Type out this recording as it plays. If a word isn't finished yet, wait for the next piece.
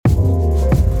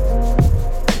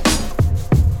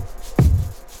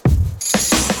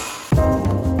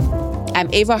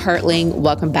Ava Hartling.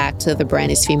 Welcome back to the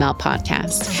Brand is Female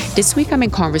podcast. This week, I'm in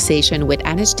conversation with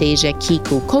Anastasia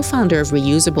Kiku, co-founder of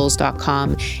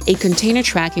Reusables.com, a container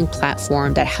tracking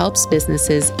platform that helps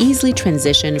businesses easily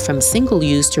transition from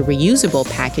single-use to reusable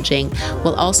packaging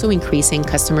while also increasing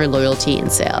customer loyalty and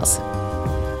sales.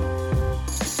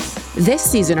 This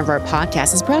season of our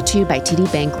podcast is brought to you by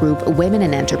TD Bank Group Women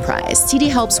in Enterprise. TD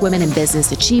helps women in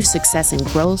business achieve success and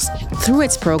growth through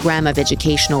its program of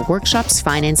educational workshops,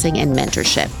 financing, and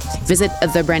mentorship. Visit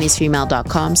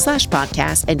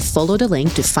thebrandisfemale.com/podcast and follow the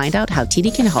link to find out how TD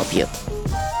can help you.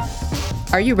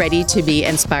 Are you ready to be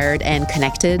inspired and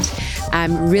connected?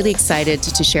 I'm really excited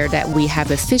to share that we have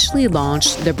officially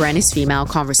launched the Brand is Female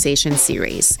Conversation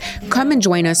Series. Come and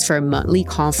join us for a monthly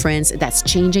conference that's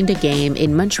changing the game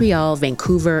in Montreal,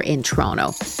 Vancouver, and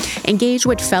Toronto. Engage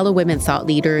with fellow women thought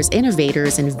leaders,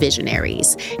 innovators, and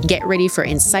visionaries. Get ready for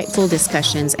insightful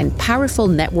discussions and powerful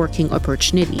networking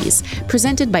opportunities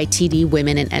presented by TD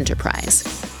Women in Enterprise.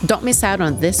 Don't miss out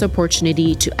on this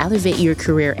opportunity to elevate your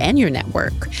career and your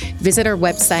network. Visit our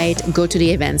website, go to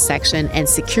the events section, and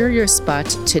secure your spot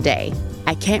today.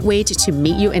 I can't wait to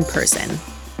meet you in person.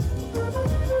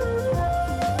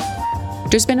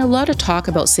 There's been a lot of talk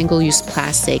about single-use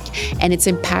plastic and its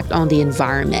impact on the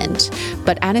environment,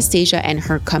 but Anastasia and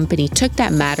her company took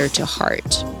that matter to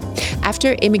heart.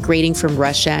 After immigrating from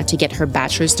Russia to get her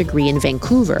bachelor's degree in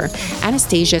Vancouver,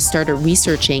 Anastasia started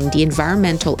researching the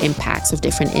environmental impacts of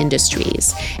different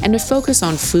industries, and the focus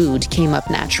on food came up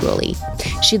naturally.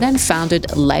 She then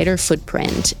founded Lighter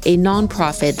Footprint, a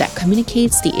nonprofit that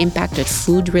communicates the impact of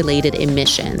food-related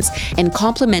emissions, and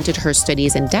complemented her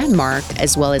studies in Denmark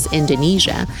as well as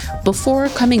Indonesia before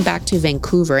coming back to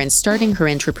Vancouver and starting her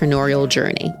entrepreneurial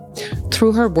journey.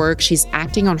 Through her work, she's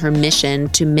acting on her mission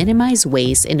to minimize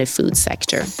waste in the food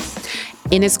sector.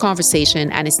 In this conversation,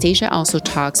 Anastasia also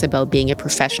talks about being a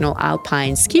professional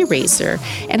alpine ski racer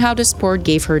and how the sport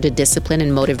gave her the discipline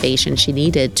and motivation she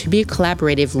needed to be a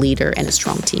collaborative leader and a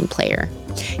strong team player.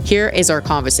 Here is our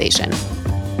conversation.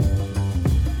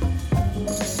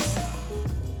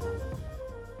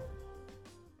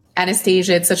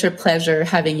 Anastasia, it's such a pleasure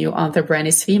having you on The Brand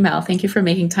is Female. Thank you for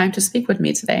making time to speak with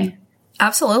me today.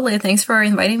 Absolutely. Thanks for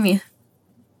inviting me.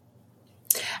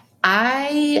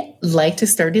 I like to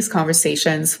start these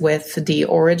conversations with the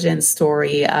origin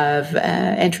story of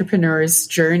entrepreneur's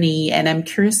journey. And I'm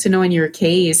curious to know, in your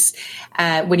case,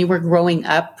 when you were growing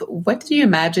up, what did you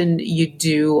imagine you'd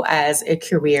do as a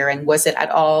career? And was it at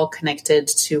all connected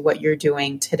to what you're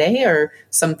doing today or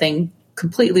something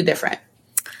completely different?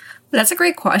 That's a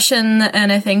great question.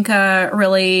 And I think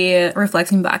really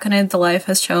reflecting back on it, the life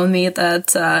has shown me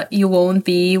that you won't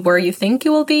be where you think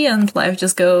you will be. And life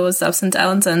just goes ups and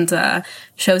downs and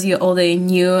shows you all the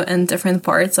new and different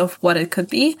parts of what it could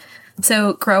be.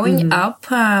 So growing up,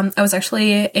 I was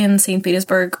actually in St.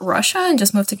 Petersburg, Russia, and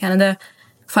just moved to Canada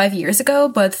 5 years ago.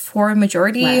 But for a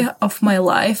majority of my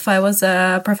life, I was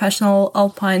a professional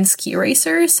alpine ski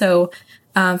racer. So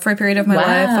for a period of my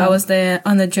life, I was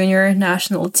on the junior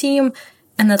national team,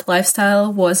 and that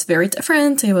lifestyle was very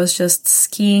different. It was just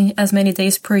skiing as many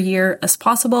days per year as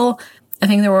possible. I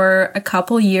think there were a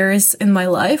couple years in my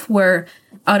life where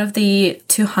out of the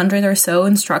 200 or so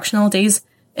instructional days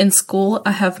in school,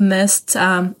 I have missed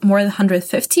more than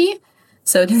 150.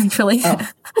 So I didn't really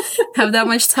have that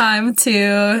much time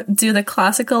to do the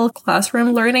classical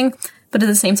classroom learning. But at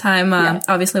the same time,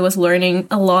 obviously was learning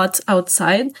a lot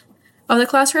outside of the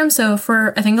classroom. So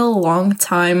for, I think, a long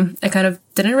time, I kind of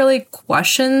didn't really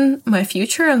question my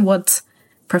future and what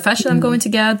profession I'm going to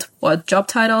get, what job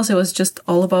titles. It was just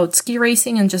all about ski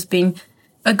racing and just being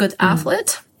a good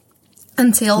athlete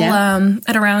until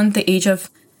at around the age of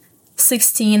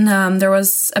 16, there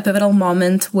was a pivotal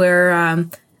moment where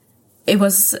it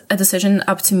was a decision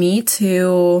up to me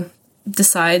to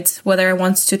decide whether I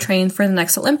want to train for the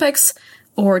next Olympics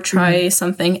or try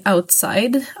something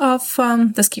outside of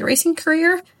the ski racing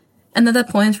career. And at that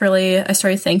point, really, I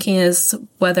started thinking is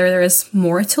whether there is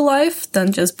more to life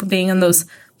than just being on those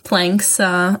planks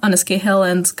on a ski hill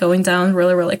and going down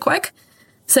really, really quick.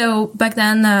 So back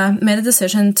then, made a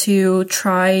decision to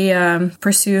try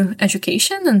pursue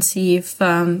education and see if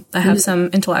I have some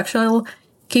intellectual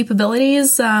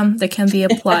capabilities that can be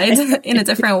applied in a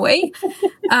different way.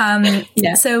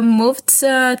 So moved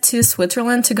to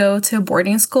Switzerland to go to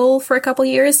boarding school for a couple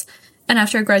years. And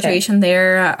after graduation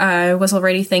there, I was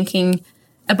already thinking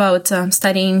about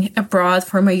studying abroad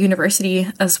for my university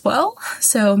as well.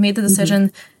 So made the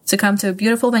decision to come to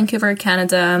beautiful Vancouver,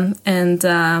 Canada, and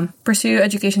pursue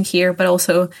education here, but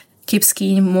also keep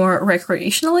skiing more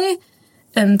recreationally.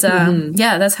 And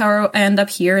yeah, that's how I end up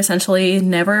here. Essentially,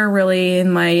 never really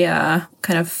in my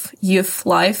kind of youth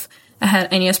life I had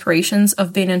any aspirations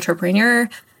of being an entrepreneur.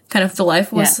 Kind of the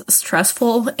life was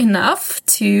stressful enough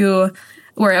to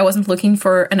where I wasn't looking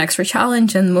for an extra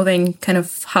challenge, and moving kind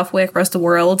of halfway across the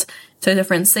world to a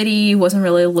different city, wasn't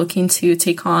really looking to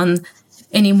take on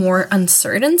any more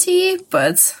uncertainty.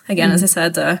 But again, as I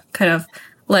said, kind of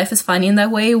life is funny in that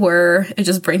way where it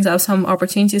just brings out some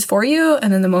opportunities for you,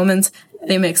 and in the moment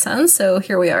they make sense. So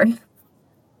here we are.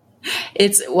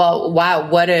 Wow,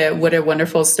 what a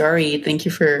wonderful story. Thank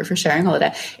you for sharing all of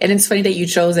that. And it's funny that you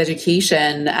chose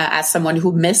education as someone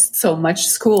who missed so much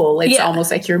school. It's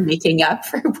almost like you're making up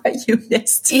for what you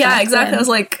missed. Yeah, exactly. I was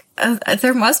like,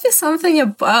 there must be something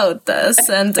about this.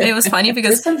 And it was funny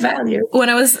because there's some value. When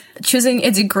I was choosing a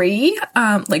degree,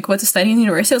 like what to study in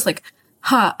university, I was like,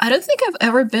 I don't think I've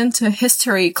ever been to a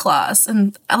history class.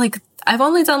 And I've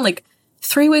only done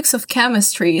 3 weeks of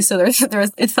chemistry, so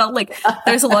it felt like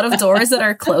there's a lot of doors that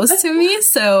are closed to me.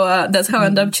 So that's how I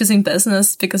ended up choosing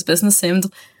business, because business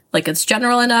seemed like it's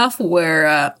general enough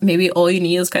where maybe all you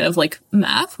need is kind of like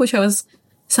math, which I was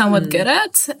somewhat good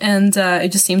at, and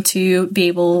it just seemed to be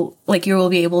able, you will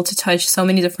be able to touch so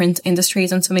many different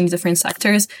industries and so many different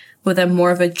sectors with a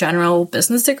more of a general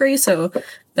business degree. So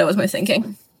that was my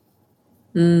thinking.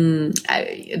 I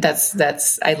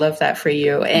love that for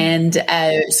you. And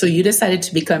so you decided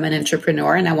to become an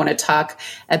entrepreneur, and I want to talk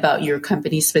about your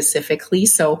company specifically.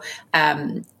 So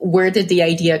where did the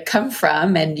idea come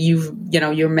from? And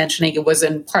you're mentioning it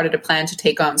wasn't part of the plan to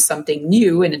take on something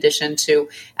new in addition to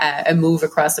a move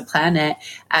across the planet.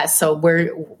 So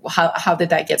how did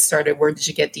that get started? Where did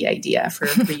you get the idea for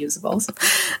Usables?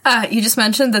 You just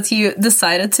mentioned that you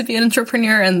decided to be an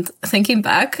entrepreneur, and thinking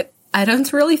back, I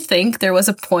don't really think there was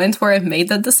a point where I made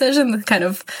that decision. That kind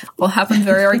of all happened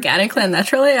very organically and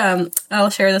naturally. I'll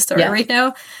share the story right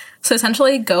now. So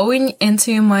essentially, going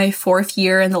into my 4th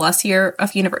year and the last year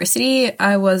of university,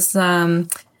 I was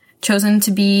chosen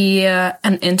to be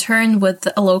an intern with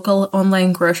a local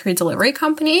online grocery delivery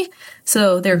company.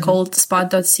 So they're called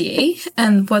Spot.ca.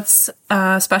 And what's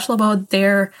special about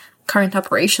their current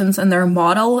operations and their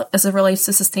model as it relates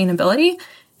to sustainability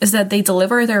is that they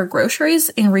deliver their groceries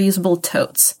in reusable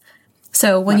totes.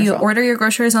 So when you order your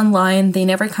groceries online, they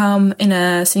never come in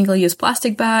a single-use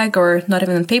plastic bag or not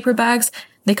even in paper bags.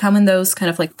 They come in those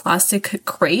kind of like plastic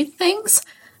crate things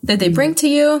that they bring to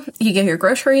you. You get your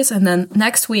groceries, and then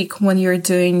next week when you're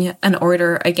doing an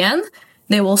order again,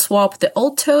 they will swap the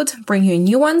old tote, bring you a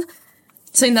new one.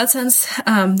 So in that sense,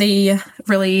 they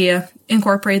really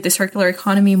incorporate the circular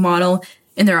economy model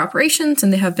in their operations,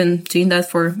 and they have been doing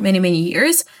that for many, many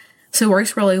years. So it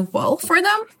works really well for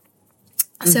them.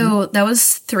 So that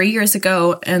was 3 years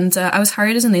ago, and I was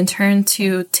hired as an intern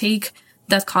to take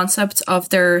that concept of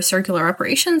their circular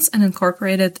operations and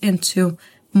incorporate it into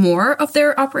more of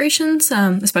their operations,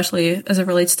 especially as it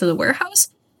relates to the warehouse.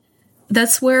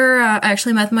 That's where I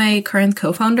actually met my current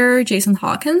co-founder, Jason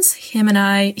Hawkins.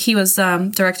 He was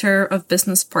director of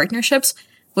business partnerships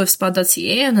with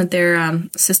Spot.ca and their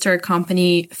sister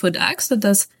company FoodX that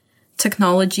does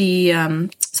technology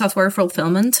software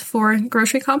fulfillment for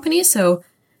grocery companies. So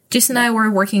Jason and I were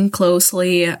working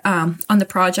closely on the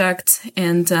project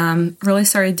and really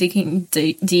started digging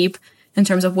deep in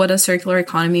terms of what does circular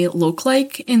economy look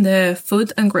like in the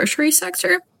food and grocery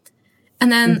sector.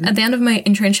 And then at the end of my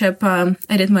internship,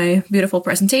 I did my beautiful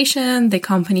presentation. The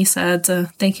company said,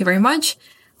 thank you very much.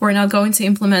 We're not going to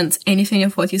implement anything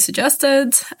of what you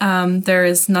suggested. There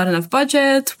is not enough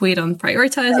budget. We don't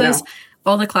prioritize this.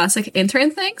 All the classic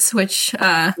intern things, which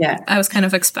I was kind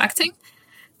of expecting.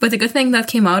 But the good thing that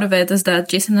came out of it is that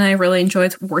Jason and I really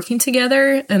enjoyed working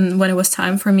together. And when it was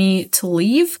time for me to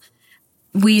leave,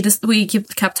 we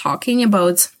kept talking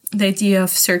about the idea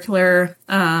of circular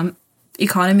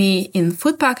economy in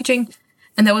food packaging.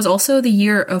 And that was also the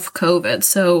year of COVID.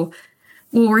 So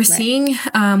what we're seeing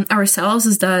ourselves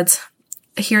is that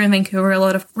here in Vancouver, a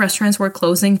lot of restaurants were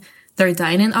closing their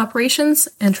dine-in operations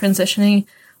and transitioning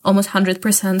almost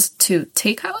 100% to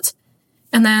takeout.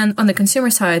 And then on the consumer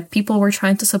side, people were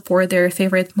trying to support their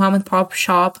favorite mom and pop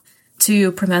shop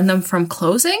to prevent them from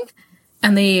closing.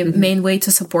 And the main way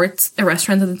to support a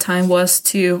restaurant at the time was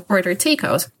to order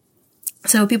takeout.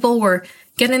 So people were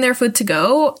getting their food to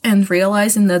go and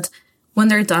realizing that when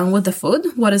they're done with the food,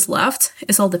 what is left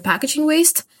is all the packaging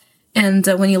waste. And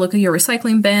when you look at your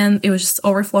recycling bin, it was just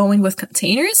overflowing with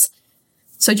containers.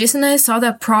 So Jason and I saw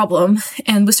that problem,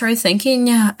 and we started thinking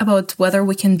about whether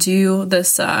we can do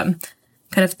this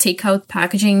kind of takeout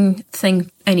packaging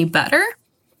thing any better.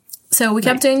 So we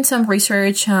kept doing some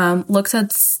research, looked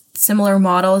at similar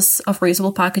models of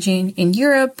reusable packaging in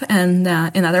Europe and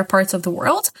in other parts of the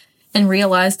world, and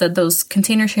realized that those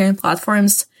container sharing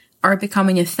platforms are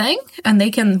becoming a thing and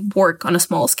they can work on a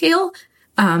small scale.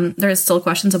 There's still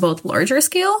questions about larger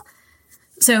scale.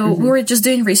 So we were just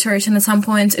doing research, and at some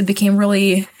point it became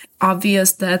really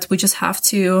obvious that we just have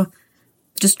to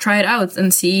just try it out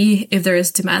and see if there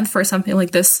is demand for something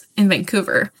like this in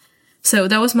Vancouver. So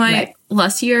that was my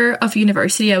last year of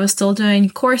university. I was still doing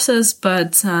courses,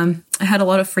 but I had a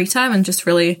lot of free time and just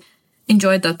really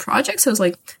enjoyed that project. So I was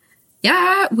like,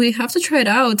 yeah, we have to try it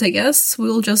out. I guess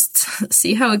we'll just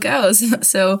see how it goes.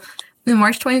 So in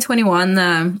March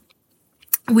 2021,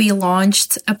 we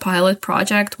launched a pilot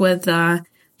project with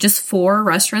just 4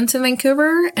 restaurants in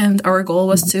Vancouver, and our goal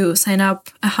was to sign up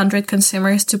 100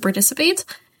 consumers to participate.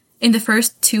 In the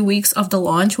first 2 weeks of the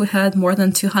launch, we had more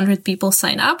than 200 people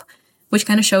sign up, which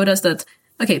kind of showed us that,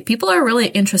 okay, people are really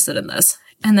interested in this.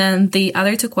 And then the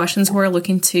other 2 questions we're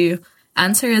looking to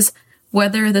answer is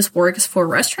whether this works for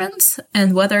restaurants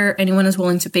and whether anyone is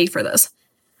willing to pay for this.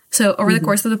 So over the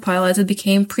course of the pilot, it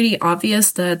became pretty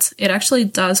obvious that it actually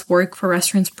does work for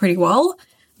restaurants pretty well.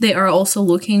 They are also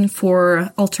looking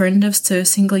for alternatives to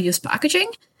single-use packaging,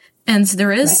 and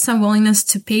there is some willingness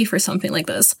to pay for something like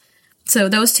this. So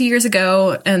that was 2 years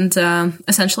ago, and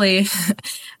essentially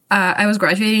I was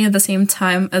graduating at the same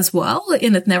time as well,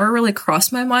 and it never really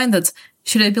crossed my mind that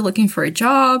should I be looking for a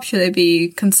job? Should I be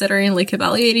considering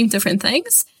evaluating different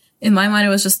things? In my mind, it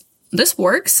was just, this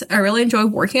works. I really enjoy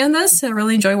working on this. I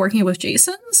really enjoy working with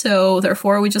Jason. So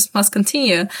therefore, we just must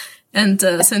continue. And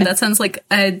so in that sense,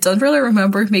 I don't really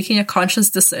remember making a conscious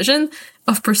decision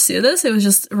of pursue this. It was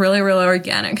just really, really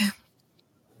organic.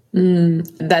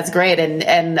 That's great.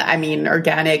 And I mean,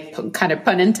 organic, kind of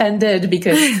pun intended,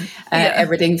 because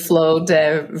everything flowed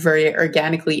very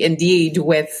organically indeed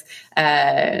with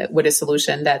a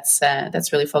solution that's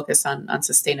really focused on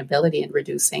sustainability and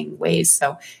reducing waste.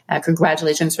 So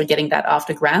congratulations for getting that off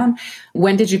the ground.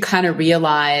 When did you kind of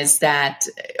realize that,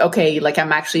 okay,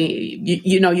 I'm actually,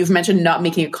 you've mentioned not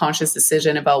making a conscious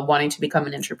decision about wanting to become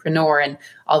an entrepreneur, and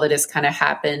all of this kind of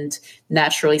happened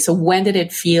naturally. So when did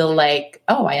it feel like,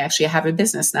 oh, I actually have a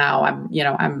business now.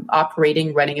 I'm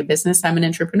operating, running a business. I'm an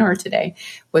entrepreneur today.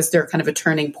 Was there kind of a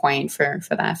turning point for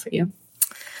that for you?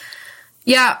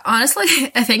 Yeah, honestly,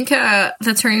 I think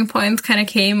the turning point kind of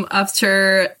came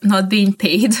after not being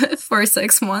paid for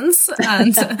 6 months,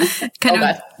 and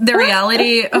the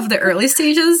reality of the early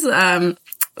stages.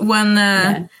 When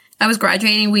I was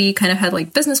graduating, we kind of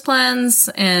had business plans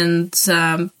and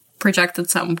projected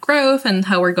some growth and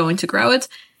how we're going to grow it.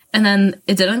 And then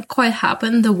it didn't quite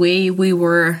happen the way we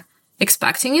were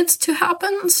expecting it to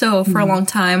happen. So for a long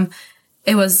time,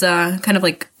 it was kind of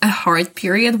a hard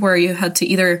period where you had to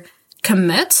either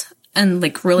commit and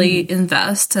really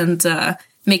invest and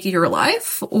make it your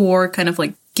life, or kind of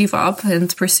give up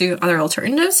and pursue other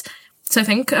alternatives. So I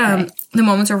think the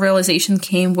moment of realization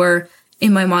came where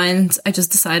in my mind, I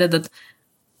just decided that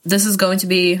this is going to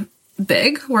be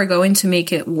big. We're going to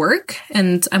make it work.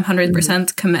 And I'm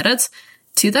 100% committed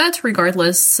to that,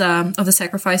 regardless of the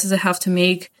sacrifices I have to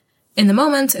make in the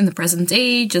moment, in the present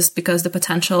day, just because the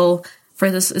potential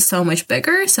for this is so much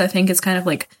bigger. So I think it's kind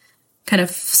of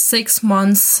 6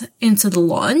 months into the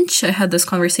launch, I had this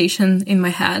conversation in my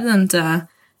head, and a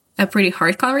pretty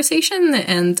hard conversation.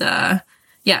 And I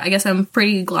guess I'm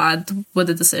pretty glad with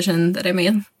the decision that I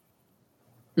made.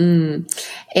 And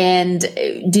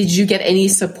did you get any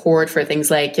support for things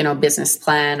like, business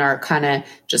plan, or kind of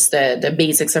just the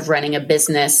basics of running a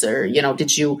business? Or,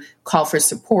 did you call for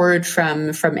support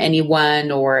from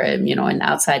anyone, or, an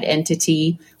outside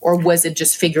entity? Or was it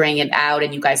just figuring it out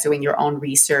and you guys doing your own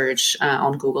research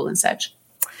on Google and such?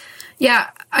 Yeah,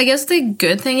 I guess the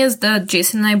good thing is that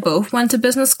Jason and I both went to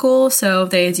business school. So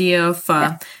the idea of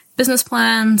business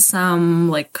plans,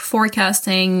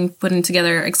 forecasting, putting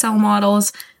together Excel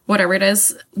models, whatever it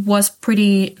is, was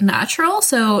pretty natural.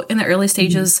 So in the early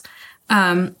stages,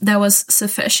 that was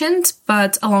sufficient.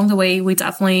 But along the way, we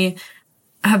definitely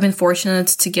have been fortunate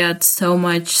to get so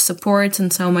much support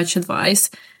and so much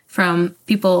advice from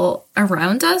people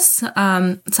around us.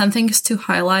 Some things to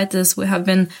highlight is we have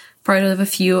been part of a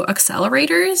few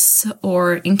accelerators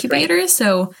or incubators.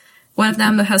 So one of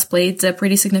them that has played a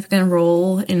pretty significant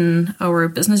role in our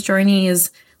business journey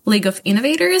is League of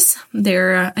Innovators.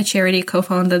 They're a charity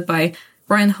co-founded by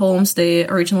Ryan Holmes, the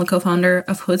original co-founder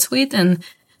of Hootsuite, and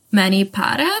Manny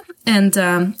Pata. And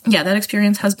that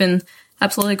experience has been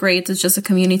absolutely great. It's just a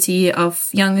community of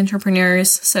young entrepreneurs,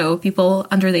 so people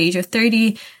under the age of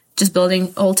 30, just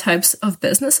building all types of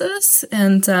businesses.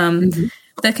 And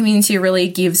that community really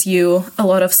gives you a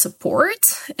lot of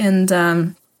support.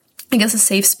 And I guess, a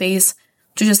safe space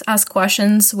to just ask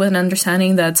questions with an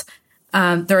understanding that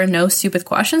there are no stupid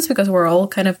questions because we're all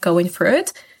kind of going through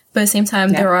it. But at the same time,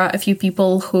 there are a few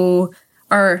people who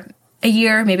are a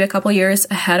year, maybe a couple of years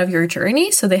ahead of your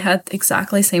journey. So they had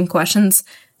exactly the same questions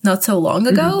not so long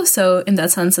ago. So in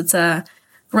that sense, it's a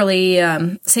really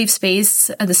safe space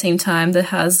at the same time that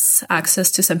has access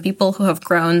to some people who have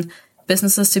grown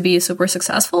businesses to be super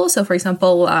successful. So for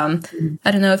example,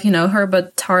 I don't know if you know her,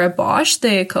 but Tara Bosch,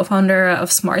 the co-founder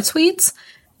of Smart Suites,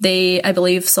 they, I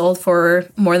believe, sold for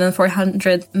more than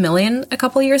 400 million a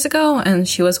couple of years ago. And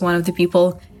she was one of the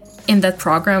people in that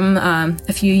program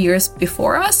a few years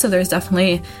before us. So there's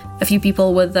definitely a few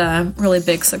people with really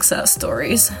big success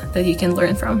stories that you can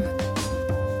learn from.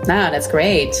 That's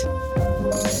great.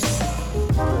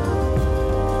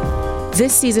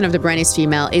 This season of The Brand is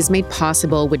Female is made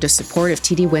possible with the support of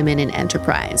TD Women in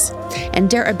Enterprise, and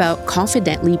they're about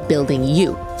confidently building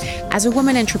you. As a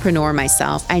woman entrepreneur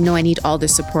myself, I know I need all the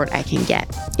support I can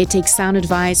get. It takes sound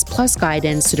advice plus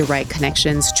guidance to the right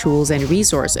connections, tools, and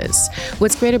resources.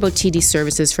 What's great about TD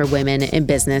Services for Women in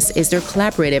Business is their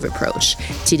collaborative approach.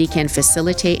 TD can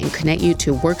facilitate and connect you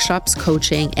to workshops,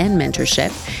 coaching, and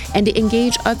mentorship, and they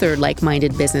engage other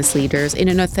like-minded business leaders in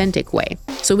an authentic way,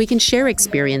 so we can share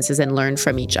experiences and learn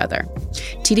from each other.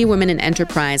 TD Women in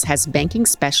Enterprise has banking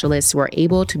specialists who are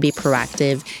able to be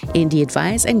proactive in the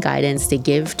advice and guidance they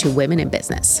give to women in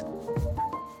business.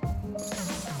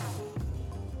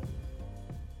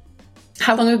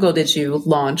 How long ago did you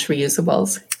launch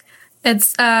Reusables?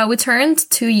 It's we turned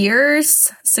 2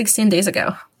 years, 16 days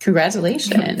ago.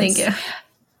 Congratulations. Thank you.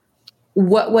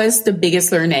 What was the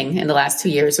biggest learning in the last 2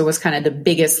 years? Or was kind of the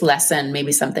biggest lesson,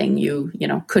 maybe something you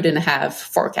couldn't have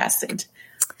forecasted?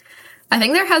 I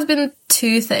think there has been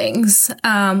two things.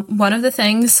 One of the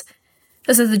things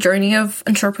is that the journey of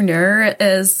entrepreneur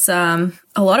is a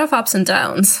lot of ups and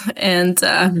downs.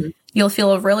 And you'll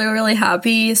feel really, really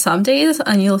happy some days,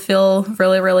 and you'll feel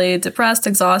really, really depressed,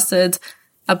 exhausted,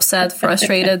 upset,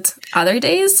 frustrated other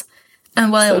days.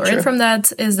 And what I learned from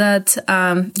that is that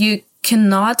you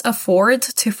cannot afford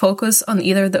to focus on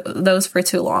either those for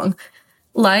too long.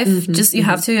 Life, you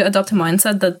have to adopt a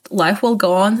mindset that life will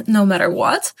go on no matter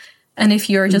what. And if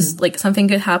you're just like something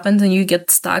good happened and you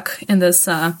get stuck in this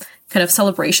kind of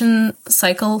celebration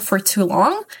cycle for too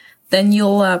long, then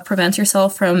you'll prevent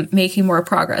yourself from making more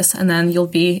progress, and then you'll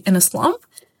be in a slump.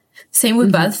 Same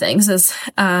with bad things, as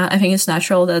I think it's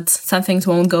natural that some things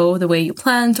won't go the way you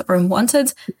planned or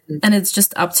wanted. And it's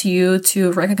just up to you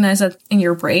to recognize that in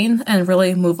your brain and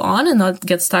really move on and not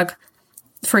get stuck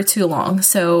for too long.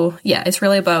 So yeah, it's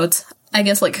really about, I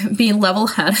guess, like being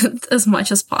level-headed as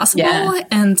much as possible,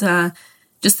 and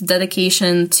just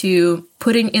dedication to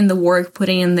putting in the work,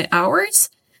 putting in the hours,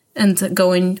 and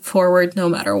going forward no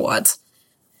matter what.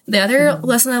 The other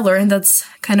lesson I learned that's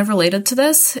kind of related to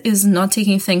this is not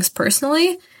taking things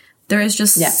personally. There is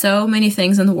just so many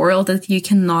things in the world that you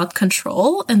cannot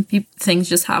control, and things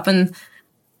just happen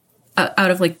out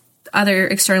of like other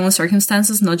external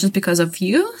circumstances, not just because of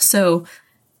you. So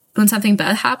when something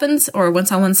bad happens or when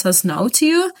someone says no to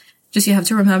you, just you have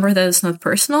to remember that it's not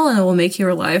personal, and it will make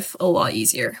your life a lot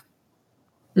easier.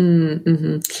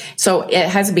 So it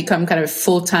has become kind of a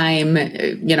full-time,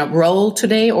 role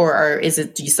today, or is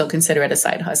it, do you still consider it a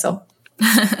side hustle?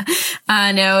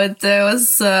 No,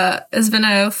 it's been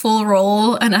a full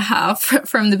role and a half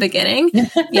from the beginning.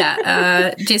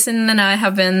 Jason and I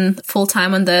have been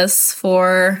full-time on this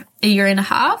for a year and a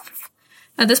half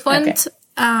at this point.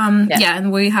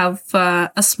 And we have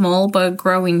a small but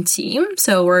growing team,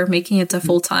 so we're making it a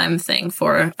full-time thing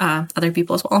for other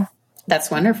people as well.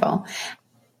 That's wonderful.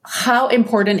 How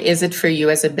important is it for you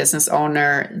as a business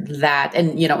owner that,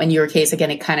 and in your case,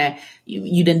 again, it kind of,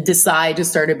 you didn't decide to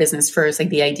start a business first, like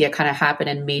the idea kind of happened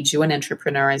and made you an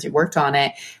entrepreneur as you worked on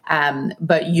it.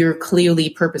 But you're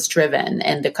clearly purpose driven,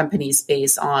 and the company is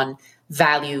based on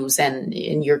values and,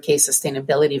 in your case,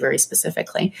 sustainability very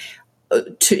specifically.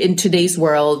 In today's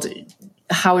world,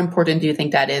 how important do you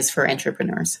think that is for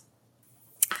entrepreneurs?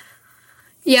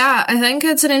 Yeah, I think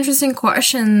it's an interesting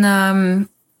question.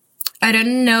 I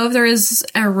don't know if there is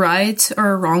a right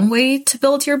or a wrong way to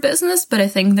build your business, but I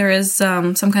think there is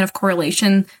some kind of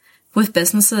correlation with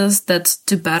businesses that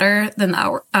do better than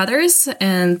others.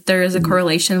 And there is a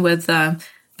correlation with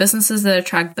businesses that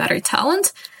attract better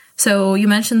talent. So you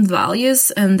mentioned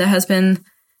values, and that has been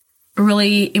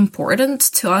really important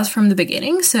to us from the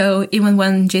beginning. So even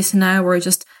when Jason and I were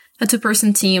just a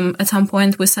 2-person team, at some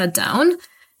point we sat down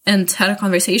and had a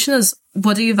conversation as,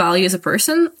 what do you value as a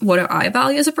person? What do I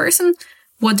value as a person?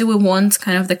 What do we want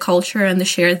kind of the culture and the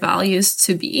shared values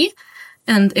to be?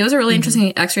 And it was a really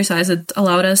interesting exercise that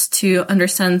allowed us to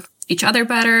understand each other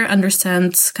better,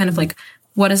 understand kind of like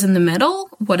what is in the middle,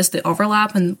 what is the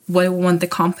overlap, and what we want the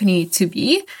company to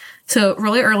be. So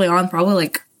really early on, probably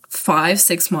like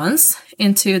 5-6 months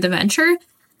into the venture,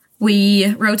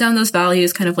 we wrote down those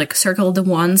values, kind of like circled the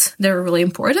ones that were really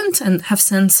important, and have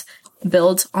since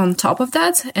built on top of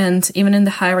that. And even in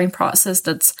the hiring process,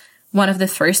 that's one of the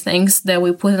first things that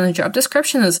we put in the job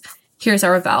description is, here's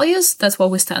our values, that's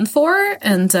what we stand for.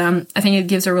 And I think it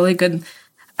gives a really good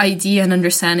idea and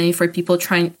understanding for people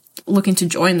looking to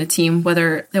join the team,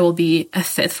 whether there will be a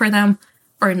fit for them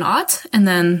or not. And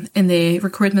then in the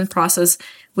recruitment process,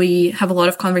 we have a lot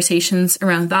of conversations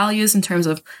around values in terms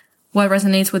of what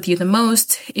resonates with you the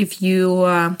most. If you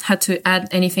had to add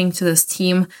anything to this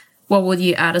team, what would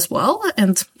you add as well?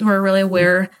 And we're really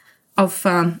aware of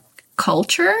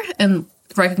culture and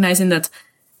recognizing that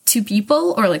two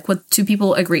people, or like what two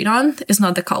people agreed on, is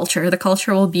not the culture. The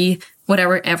culture will be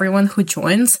whatever everyone who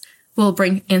joins will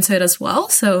bring into it as well.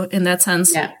 So in that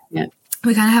sense,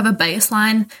 we kind of have a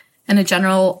baseline and a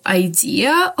general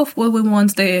idea of what we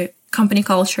want the company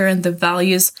culture and the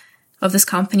values of this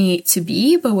company to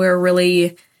be, but we're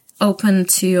really open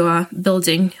to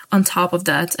building on top of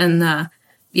that and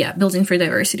building for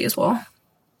diversity as well.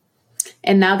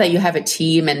 And now that you have a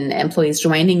team and employees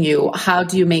joining you, how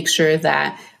do you make sure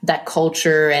that that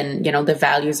culture and, the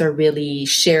values are really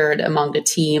shared among the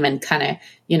team and kind of,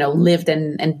 lived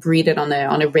and breathed on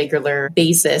a regular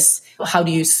basis? How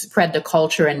do you spread the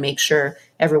culture and make sure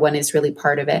everyone is really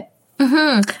part of it?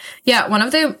 Mm-hmm. Yeah, one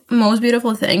of the most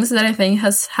beautiful things that I think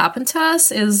has happened to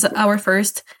us is our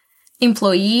first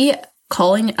employee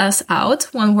calling us out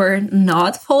when we're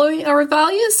not following our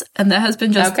values. And that has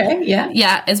been just,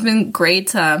 it's been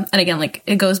great. And again, like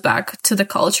it goes back to the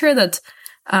culture that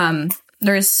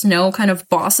there's no kind of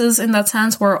bosses in that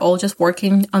sense. We're all just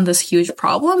working on this huge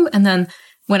problem. And then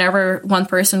whenever one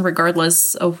person,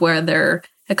 regardless of whether they're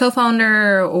a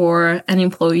co-founder or an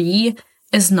employee,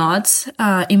 is not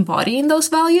embodying those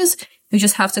values, you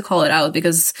just have to call it out,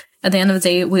 because at the end of the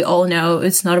day, we all know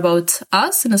it's not about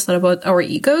us and it's not about our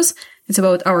egos. It's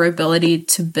about our ability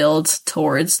to build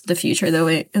towards the future that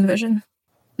we envision.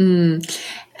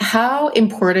 How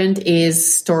important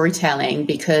is storytelling?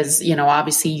 Because,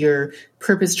 obviously you're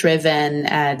purpose-driven.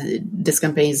 This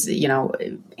company is,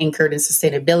 anchored in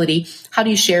sustainability. How do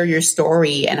you share your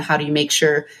story, and how do you make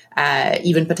sure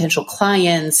even potential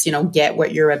clients, get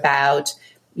what you're about,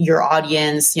 your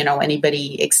audience,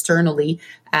 anybody externally?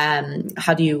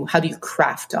 How do you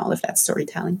craft all of that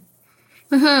storytelling?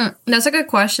 Mm-hmm. That's a good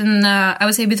question. I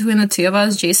would say between the two of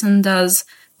us, Jason does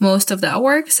most of that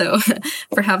work, so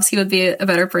perhaps he would be a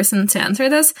better person to answer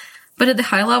this. But at the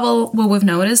high level, what we've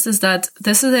noticed is that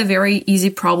this is a very easy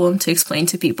problem to explain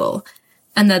to people.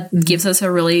 And that gives us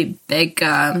a really big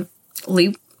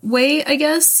leeway, I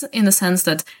guess, in the sense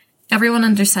that everyone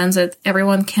understands it,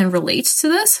 everyone can relate to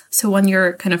this. So when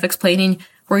you're kind of explaining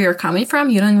where you're coming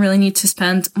from, you don't really need to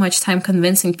spend much time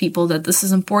convincing people that this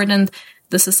is important,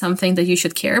 this is something that you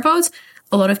should care about.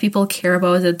 A lot of people care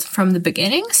about it from the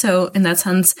beginning. So in that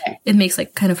sense, it makes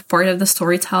like kind of part of the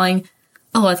storytelling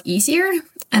a lot easier.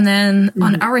 And then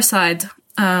on our side,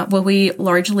 what we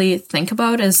largely think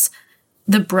about is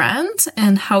the brand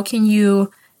and how can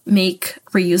you make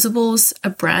reusables a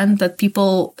brand that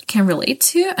people can relate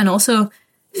to and also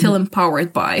feel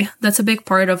empowered by. That's a big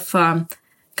part of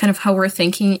kind of how we're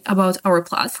thinking about our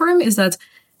platform, is that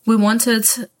we want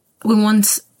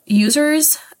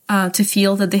users to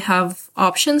feel that they have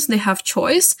options, they have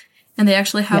choice, and they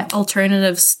actually have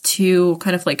alternatives to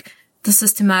kind of like the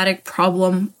systematic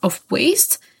problem of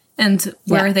waste. And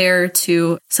we're there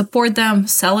to support them,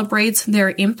 celebrate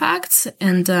their impacts,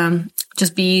 and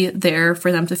just be there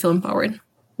for them to feel empowered.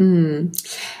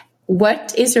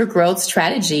 What is your growth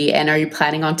strategy, and are you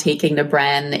planning on taking the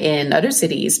brand in other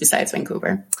cities besides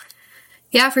Vancouver?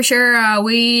 Yeah, for sure.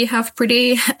 We have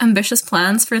pretty ambitious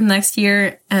plans for the next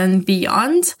year and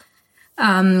beyond.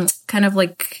 Kind of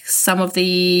like some of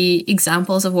the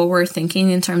examples of what we're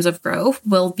thinking in terms of growth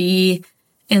will be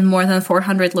in more than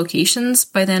 400 locations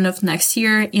by the end of next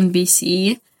year in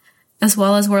BC, as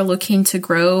well as we're looking to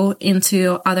grow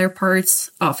into other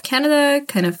parts of Canada,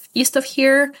 kind of east of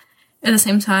here. At the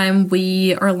same time,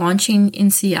 we are launching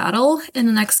in Seattle in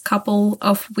the next couple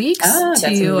of weeks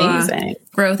to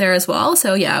grow there as well.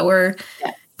 So yeah, we're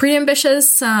pretty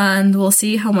ambitious, and we'll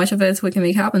see how much of it we can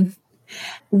make happen.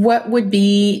 What would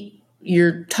be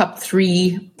your top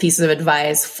 3 pieces of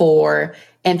advice for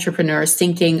entrepreneurs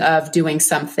thinking of doing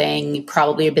something,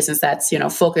 probably a business that's,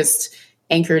 focused,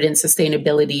 anchored in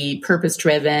sustainability,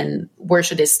 purpose-driven? Where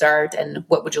should they start, and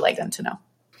what would you like them to know?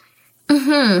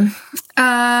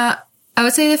 I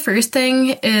would say the first thing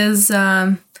is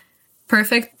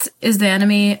perfect is the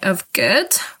enemy of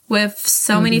good. With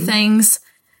so many things,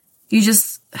 you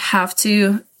just have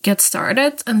to get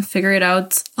started and figure it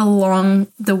out along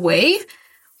the way,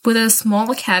 with a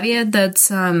small caveat that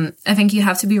I think you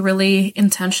have to be really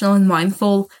intentional and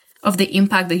mindful of the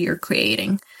impact that you're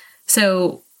creating.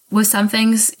 So with some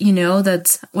things, you know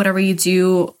that whatever you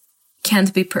do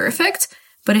can't be perfect,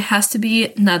 but it has to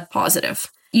be net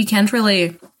positive. You can't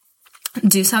really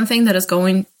do something that is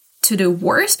going to do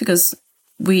worse because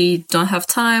we don't have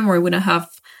time or we don't have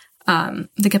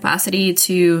the capacity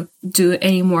to do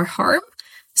any more harm.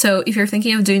 So if you're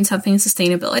thinking of doing something in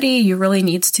sustainability, you really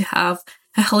need to have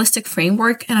a holistic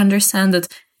framework and understand that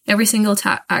every single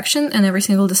action and every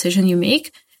single decision you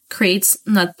make creates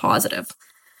net positive.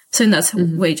 So in that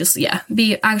way, just,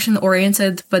 be action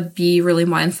oriented, but be really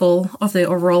mindful of the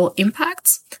overall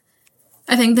impacts.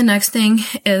 I think the next thing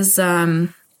is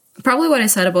probably what I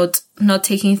said about not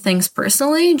taking things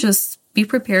personally. Just be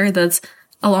prepared that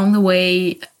along the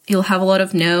way, you'll have a lot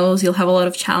of no's, you'll have a lot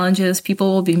of challenges,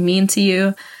 people will be mean to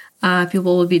you,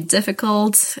 people will be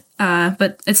difficult,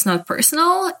 but it's not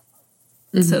personal.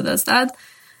 So that's that.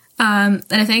 And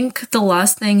I think the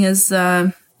last thing is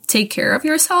take care of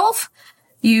yourself.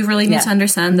 You really need to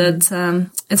understand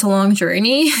that it's a long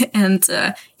journey, and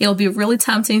it'll be really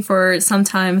tempting for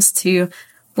sometimes to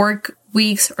work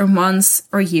weeks or months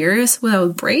or years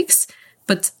without breaks.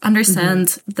 But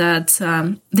understand that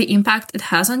the impact it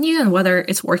has on you and whether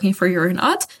it's working for you or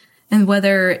not, and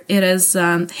whether it is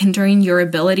hindering your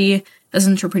ability as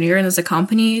an entrepreneur and as a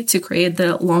company to create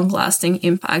the long-lasting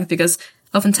impact. Because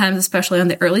oftentimes, especially on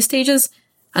the early stages,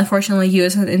 unfortunately, you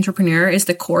as an entrepreneur is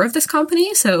the core of this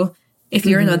company. So if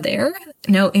you're not there,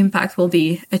 no impact will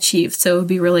be achieved. So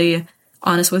be really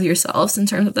honest with yourselves in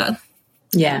terms of that.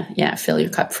 Yeah. Fill your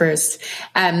cup first.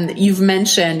 You've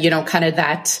mentioned, kind of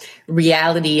that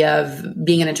reality of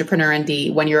being an entrepreneur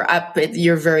and when you're up,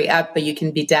 you're very up, but you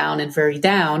can be down and very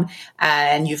down.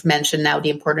 And you've mentioned now the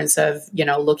importance of,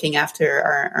 looking after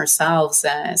ourselves,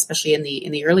 especially in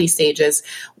the early stages.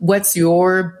 What's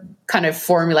your kind of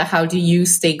formula? How do you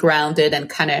stay grounded and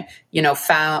kind of,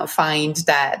 find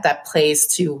that place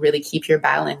to really keep your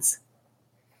balance?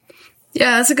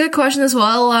 Yeah, that's a good question as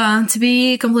well. To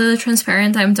be completely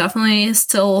transparent, I'm definitely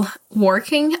still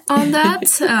working on that.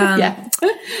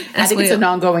 I think it's an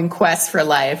ongoing quest for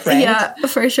life, right? Yeah,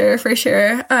 for sure.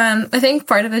 I think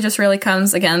part of it just really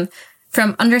comes, again,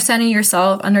 from understanding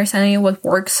yourself, understanding what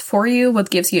works for you, what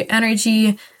gives you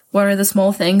energy, what are the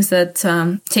small things that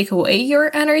take away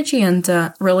your energy,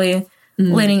 and really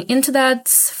leaning into that.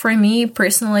 For me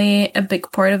personally, a big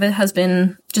part of it has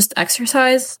been just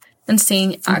exercise and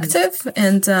staying active,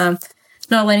 and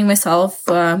not letting myself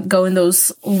go in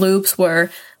those loops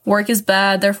where work is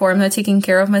bad, therefore I'm not taking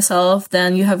care of myself.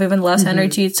 Then you have even less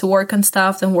energy to work on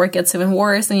stuff, then work gets even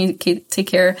worse, and you take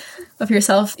care of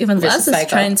yourself even less. It's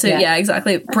trying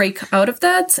to, break out of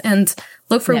that and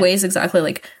look for ways exactly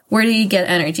like, where do you get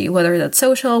energy, whether that's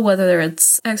social, whether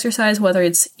it's exercise, whether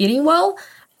it's eating well.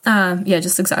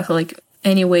 Just exactly like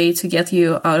any way to get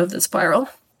you out of the spiral.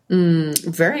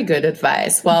 Very good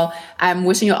advice. Well, I'm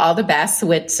wishing you all the best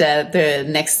with the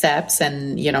next steps,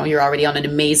 and you're already on an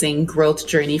amazing growth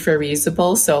journey for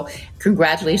Reusable. So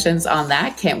congratulations on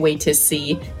that. Can't wait to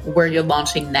see where you're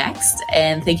launching next.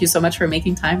 And thank you so much for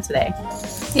making time today.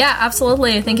 Yeah,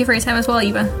 absolutely. Thank you for your time as well,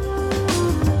 Eva.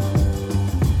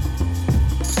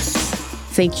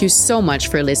 Thank you so much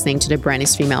for listening to the Brand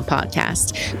is Female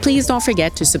podcast. Please don't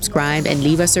forget to subscribe and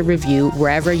leave us a review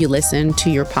wherever you listen to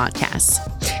your podcasts.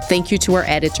 Thank you to our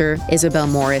editor, Isabel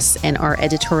Morris, and our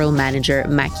editorial manager,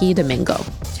 Maki Domingo.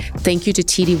 Thank you to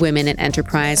TD Women in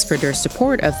Enterprise for their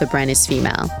support of The Brand is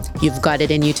Female. You've got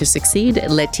it in you to succeed.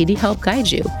 Let TD help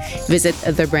guide you. Visit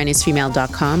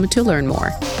thebrandisfemale.com to learn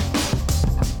more.